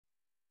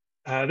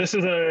This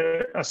is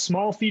a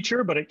small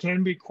feature, but it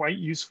can be quite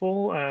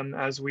useful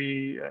as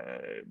we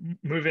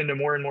move into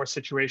more and more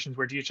situations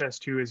where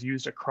DHIS2 is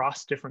used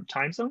across different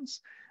time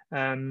zones.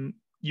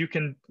 You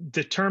can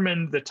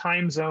determine the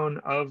time zone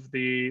of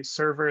the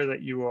server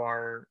that you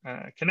are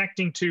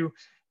connecting to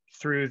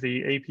through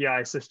the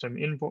API system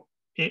info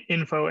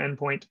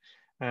endpoint.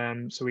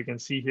 So we can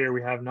see here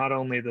we have not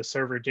only the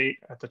server date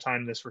at the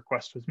time this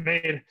request was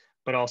made,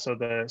 but also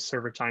the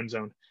server time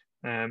zone.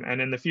 And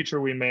in the future,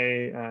 we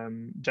may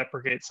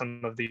deprecate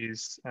some of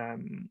these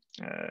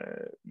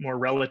more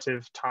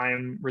relative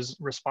time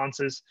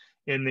responses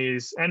in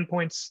these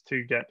endpoints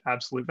to get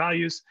absolute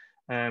values.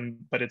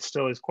 But it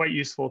still is quite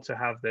useful to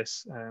have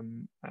this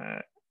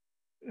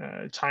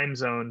time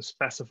zone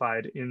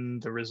specified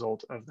in the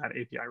result of that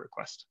API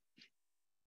request.